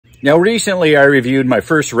Now, recently I reviewed my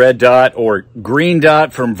first red dot or green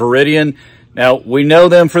dot from Viridian. Now, we know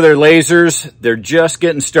them for their lasers. They're just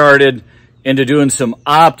getting started into doing some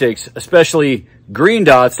optics, especially green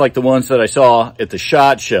dots like the ones that I saw at the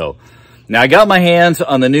SHOT Show. Now, I got my hands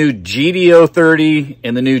on the new GDO30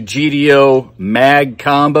 and the new GDOMAG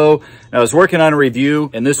combo. And I was working on a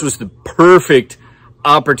review, and this was the perfect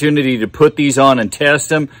opportunity to put these on and test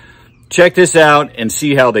them. Check this out and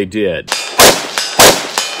see how they did.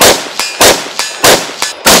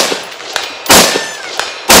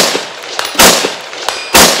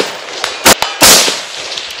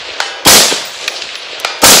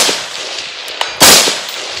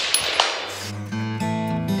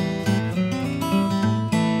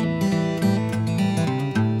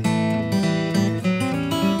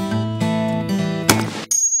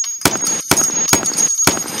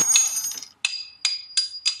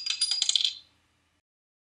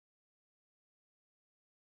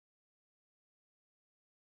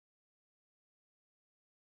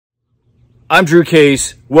 I'm Drew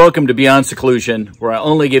Case. Welcome to Beyond Seclusion, where I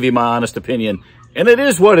only give you my honest opinion, and it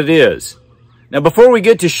is what it is. Now, before we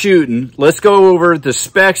get to shooting, let's go over the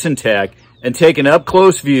specs and tech and take an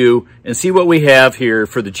up-close view and see what we have here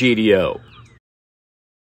for the GDO.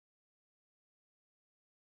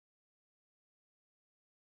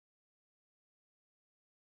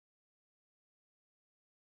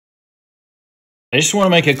 I just want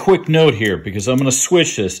to make a quick note here because I'm going to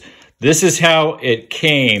switch this. This is how it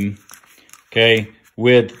came. Okay,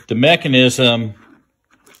 with the mechanism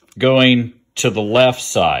going to the left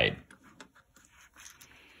side.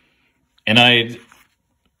 And at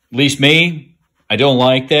least me, I don't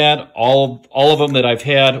like that. All of them that I've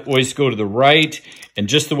had always go to the right, and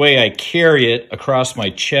just the way I carry it across my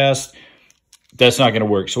chest, that's not going to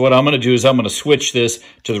work. So what I'm going to do is I'm going to switch this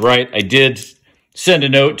to the right. I did send a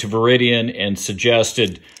note to Viridian and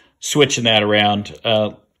suggested switching that around.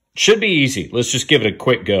 Should be easy. Let's just give it a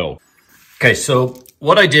quick go. Okay, so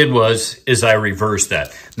what I did is I reversed that.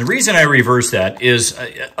 And the reason I reversed that is,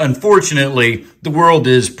 unfortunately, the world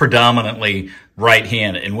is predominantly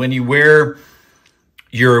right-handed. And when you wear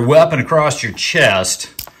your weapon across your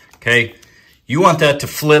chest, okay, you want that to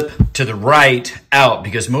flip to the right out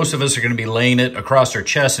because most of us are going to be laying it across our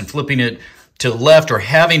chest and flipping it to the left, or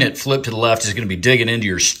having it flip to the left is going to be digging into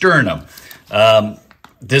your sternum.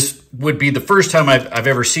 This would be the first time I've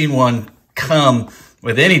ever seen one come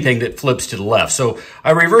with anything that flips to the left. So I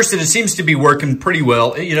reversed it. It seems to be working pretty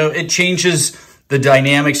well. You know, it changes the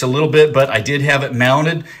dynamics a little bit, but I did have it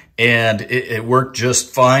mounted and it worked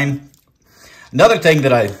just fine. Another thing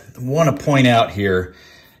that I want to point out here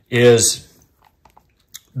is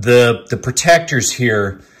the protectors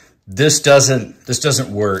here. This doesn't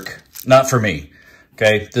work. Not for me.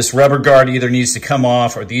 Okay, this rubber guard either needs to come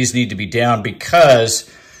off or these need to be down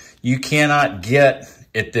because you cannot get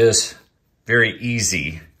at this very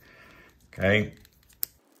easy, okay?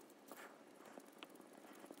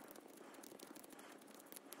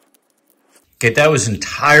 Okay, that was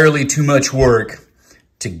entirely too much work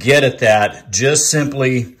to get at that, just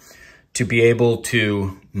simply to be able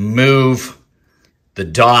to move the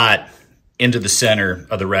dot into the center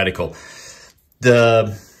of the reticle.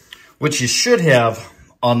 What you should have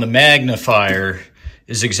on the magnifier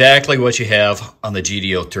is exactly what you have on the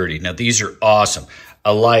GDO30. Now, these are awesome. I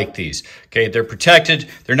like these. Okay, they're protected.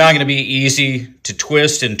 They're not going to be easy to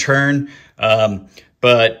twist and turn,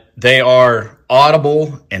 but they are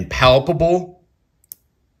audible and palpable.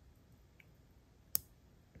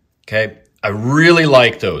 Okay, I really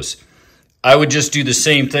like those. I would just do the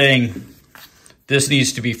same thing. This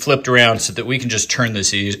needs to be flipped around so that we can just turn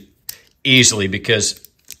this easily because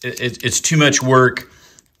it's too much work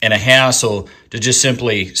and a hassle to just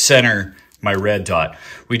simply center my red dot.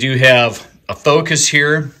 We do have a focus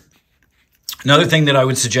here. Another thing that I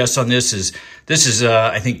would suggest on this is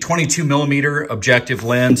I think 22 millimeter objective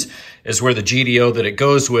lens is where the GDO that it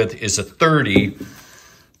goes with is a 30.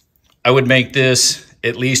 I would make this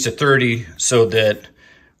at least a 30 so that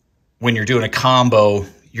when you're doing a combo,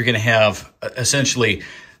 you're going to have essentially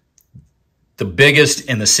the biggest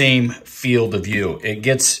in the same field of view. It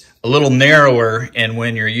gets a little narrower, and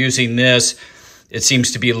when you're using this, it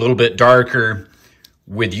seems to be a little bit darker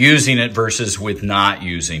with using it versus with not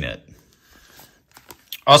using it.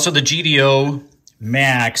 Also, the GDO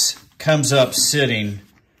Max comes up sitting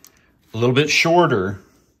a little bit shorter.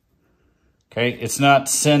 Okay, it's not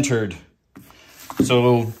centered.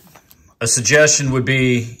 So a suggestion would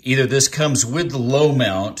be either this comes with the low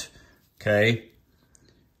mount, okay,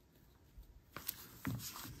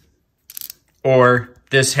 or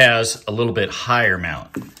this has a little bit higher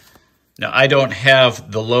mount. Now, I don't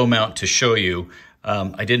have the low mount to show you.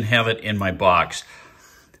 I didn't have it in my box.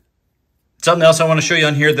 Something else I want to show you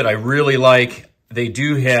on here that I really like, they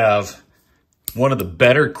do have one of the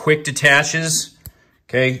better quick detaches.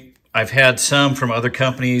 Okay, I've had some from other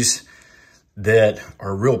companies that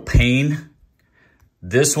are a real pain.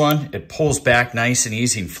 This one, it pulls back nice and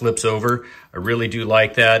easy and flips over. I really do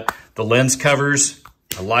like that. The lens covers,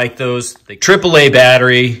 I like those. The AAA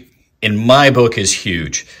battery, in my book, is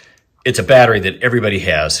huge. It's a battery that everybody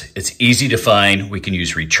has. It's easy to find. We can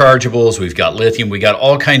use rechargeables. We've got lithium. We got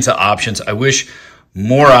all kinds of options. I wish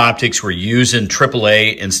more optics were using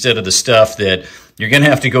AAA instead of the stuff that you're going to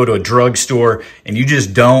have to go to a drugstore and you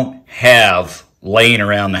just don't have laying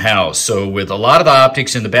around the house. So with a lot of the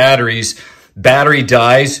optics and the batteries, battery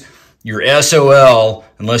dies, your SOL,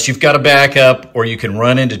 unless you've got a backup or you can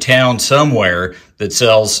run into town somewhere that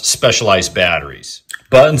sells specialized batteries.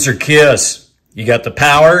 Buttons are KISS. You got the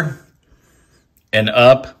power and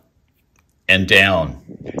up and down.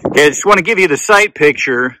 Okay, I just want to give you the sight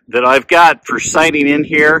picture that I've got for sighting in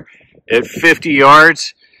here at 50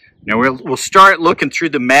 yards. Now we'll start looking through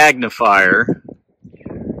the magnifier.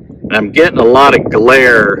 And I'm getting a lot of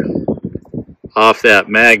glare off that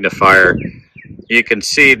magnifier. You can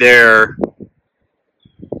see there.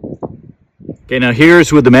 Okay, now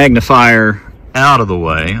here's with the magnifier out of the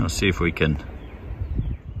way. Let's see if we can.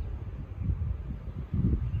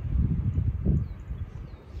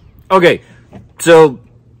 Okay, so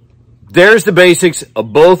there's the basics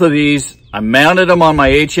of both of these. I mounted them on my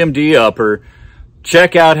HMD upper.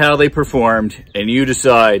 Check out how they performed, and you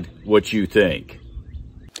decide what you think.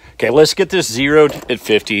 Okay, let's get this zeroed at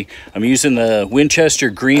 50. I'm using the Winchester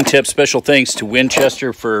green tip. Special thanks to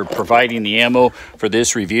Winchester for providing the ammo for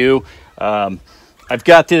this review. I've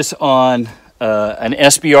got this on an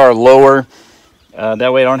SBR lower.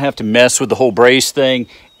 That way I don't have to mess with the whole brace thing.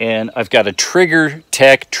 And I've got a Trigger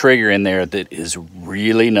Tech trigger in there that is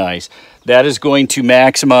really nice. That is going to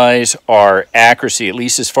maximize our accuracy, at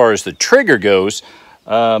least as far as the trigger goes.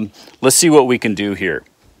 Let's see what we can do here.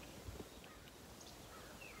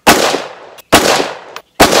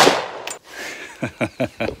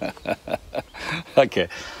 Okay,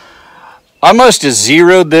 I must have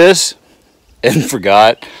zeroed this and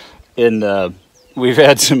forgot. And we've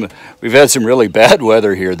had some really bad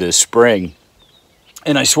weather here this spring.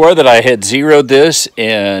 And I swore that I had zeroed this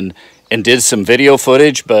and did some video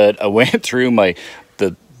footage, but I went through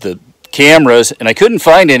the cameras and I couldn't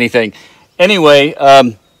find anything. Anyway,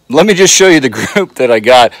 let me just show you the group that I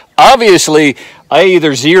got. Obviously, I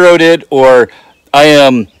either zeroed it or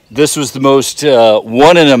this was the most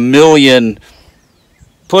 1 in a million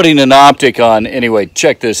putting an optic on. Anyway,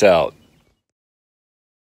 check this out.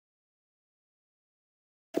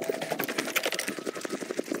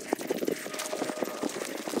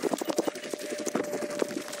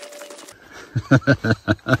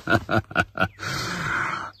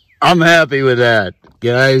 I'm happy with that,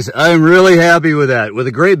 guys. I'm really happy with that. With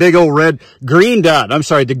a great big old green dot. I'm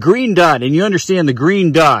sorry, the green dot. And you understand the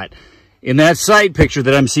green dot in that sight picture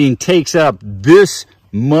that I'm seeing takes up this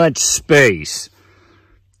much space.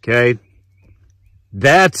 Okay.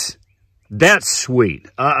 That's sweet.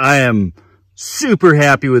 I am super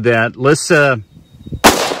happy with that. Let's,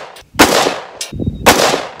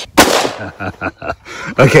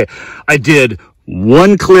 okay, I did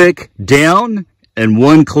one click down and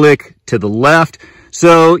one click to the left.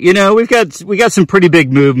 So, you know, we got some pretty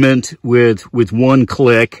big movement with one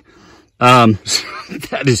click.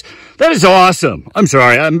 That is awesome. I'm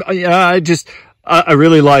sorry. I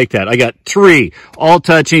really like that. I got 3 all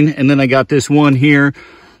touching, and then I got this one here,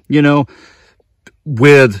 you know,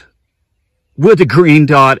 with a green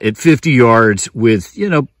dot at 50 yards with, you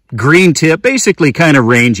know, green tip, basically kind of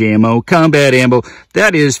range ammo, combat ammo.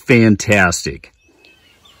 That is fantastic.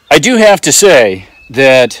 I do have to say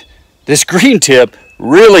that this green tip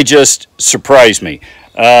really just surprised me.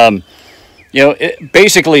 You know,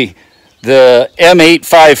 basically the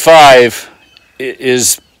M855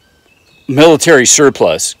 is military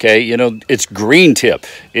surplus, okay? You know, it's green tip,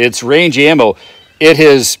 it's range ammo. It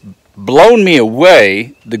has blown me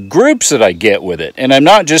away, the groups that I get with it. And I'm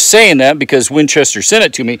not just saying that because Winchester sent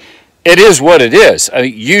it to me. It is what it is. I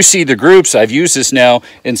mean, you see the groups. I've used this now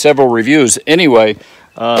in several reviews. Anyway,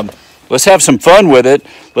 let's have some fun with it.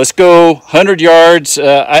 Let's go 100 yards.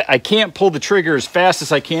 I can't pull the trigger as fast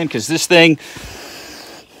as I can because this thing,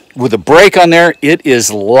 with a brake on there, it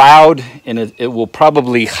is loud and it will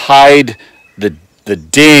probably hide the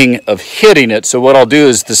ding of hitting it. So what I'll do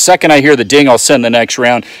is the second I hear the ding, I'll send the next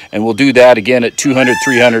round, and we'll do that again at 200,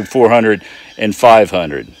 300, 400, and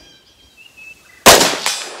 500.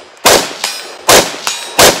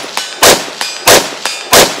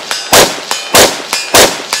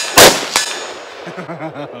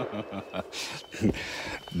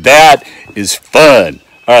 That is fun.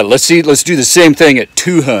 All right, let's do the same thing at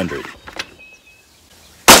 200.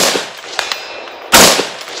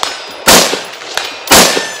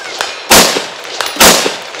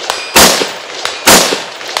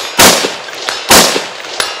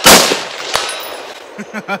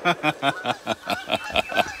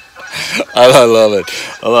 I love it.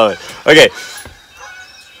 I love it. Okay.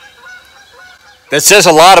 That says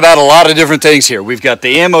a lot about a lot of different things here. We've got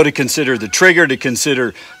the ammo to consider, the trigger to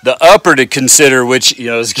consider, the upper to consider, which, you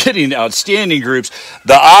know, is getting outstanding groups,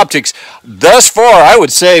 the optics. Thus far, I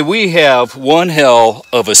would say we have one hell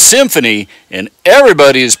of a symphony, and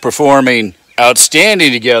everybody is performing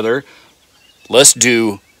outstanding together. Let's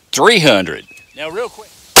do 300. Now, real quick.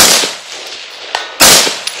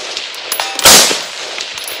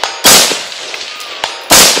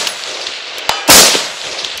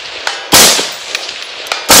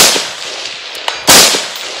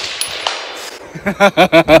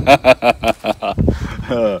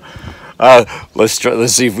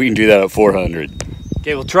 Let's see if we can do that at 400.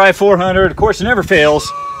 Okay, we'll try 400. Of course, it never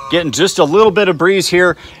fails. Getting just a little bit of breeze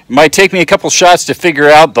here. It might take me a couple shots to figure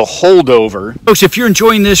out the holdover. Folks, if you're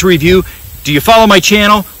enjoying this review, do you follow my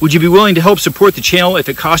channel? Would you be willing to help support the channel if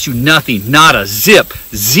it costs you nothing, not a zip,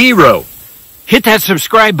 zero? Hit that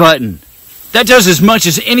subscribe button. That does as much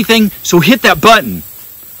as anything, so hit that button.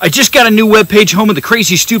 I just got a new webpage, home of the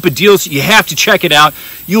crazy, stupid deals. You have to check it out.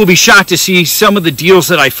 You will be shocked to see some of the deals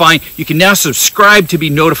that I find. You can now subscribe to be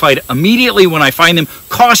notified immediately when I find them.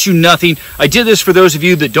 Costs you nothing. I did this for those of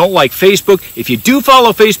you that don't like Facebook. If you do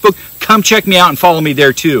follow Facebook, come check me out and follow me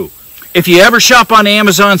there too. If you ever shop on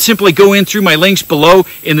Amazon, simply go in through my links below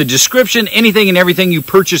in the description. Anything and everything you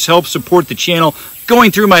purchase helps support the channel. Going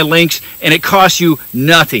through my links, and it costs you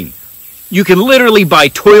nothing. You can literally buy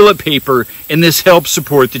toilet paper, and this helps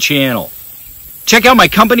support the channel. Check out my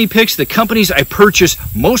company picks, the companies I purchase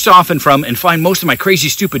most often from and find most of my crazy,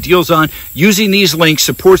 stupid deals on. Using these links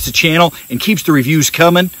supports the channel and keeps the reviews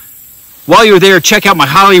coming. While you're there, check out my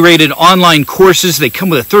highly rated online courses. They come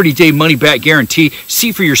with a 30-day money-back guarantee.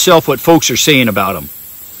 See for yourself what folks are saying about them.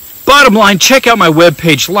 Bottom line, check out my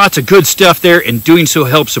webpage. Lots of good stuff there, and doing so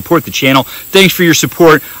helps support the channel. Thanks for your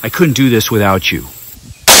support. I couldn't do this without you.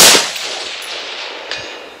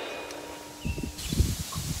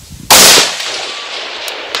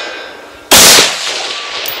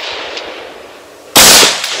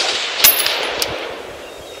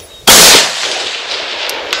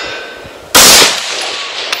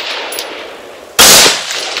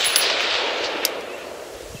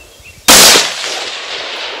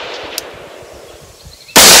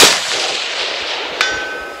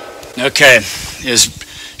 Okay, is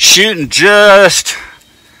shooting just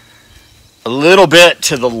a little bit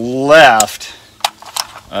to the left.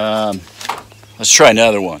 Let's try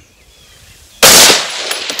another one.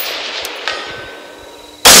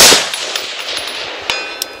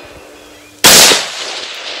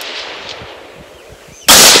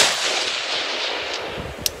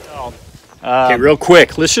 Okay, real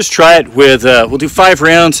quick, let's just try it with, we'll do 5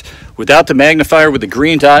 rounds without the magnifier with the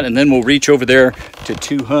green dot, and then we'll reach over there to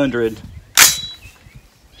 200.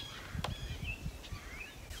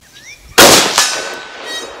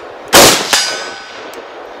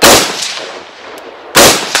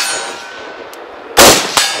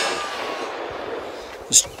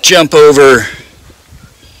 Let's jump over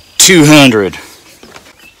 200.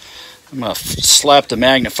 I'm going to slap the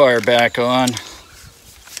magnifier back on.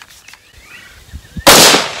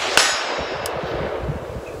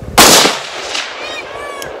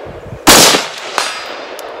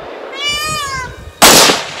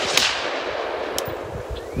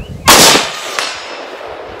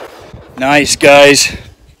 Nice, guys.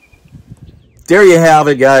 There you have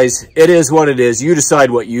it, guys. It is what it is. You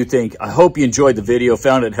decide what you think. I hope you enjoyed the video,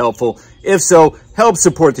 found it helpful. If so, help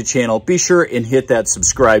support the channel. Be sure and hit that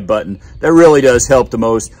subscribe button. That really does help the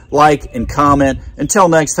most. Like and comment. Until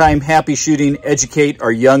next time, happy shooting. Educate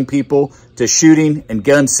our young people to shooting and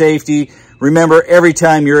gun safety. Remember, every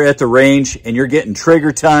time you're at the range and you're getting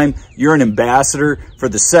trigger time, you're an ambassador for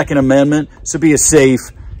the Second Amendment. So be a safe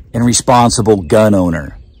and responsible gun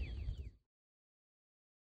owner.